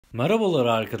Merhabalar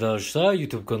arkadaşlar,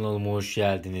 YouTube kanalıma hoş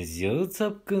geldiniz. Yalı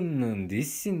Çapkını'nın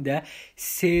dizisinde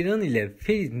Seyranan ile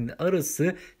Feritin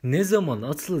arası ne zaman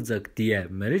atılacak diye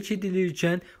merak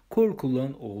edilirken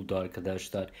Korkulan oldu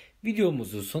arkadaşlar.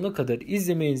 Videomuzu sona kadar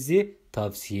izlemenizi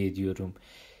tavsiye ediyorum.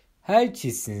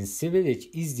 Herkesin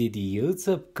severek izlediği Yalı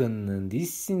Çapkını'nın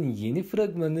dizisinin yeni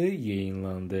fragmanı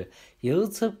yayınlandı.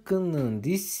 Yalı Çapkını'nın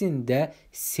dizisinde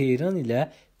Seyran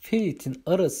ile Feritin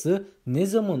arası ne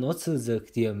zaman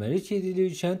atılacak diye merak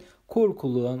edilirken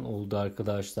Korkulan oldu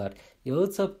arkadaşlar.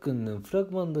 Yalı Çapkını'nın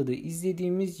fragmanında da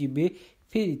izlediğimiz gibi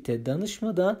Ferit'e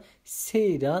danışmadan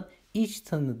Seyran iç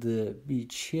tanıdığı bir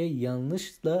şey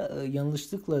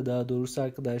yanlışlıkla daha doğrusu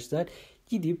arkadaşlar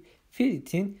gidip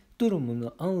Ferit'in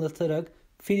durumunu anlatarak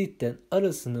Ferit'ten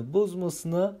arasını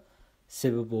bozmasına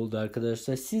sebep oldu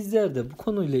arkadaşlar. Sizler de bu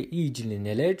konuyla ilgili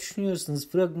neler düşünüyorsunuz?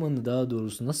 Fragmanı daha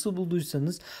doğrusu nasıl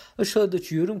bulduysanız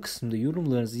aşağıdaki yorum kısmında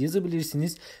yorumlarınızı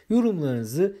yazabilirsiniz.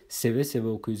 Yorumlarınızı seve seve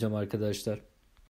okuyacağım arkadaşlar.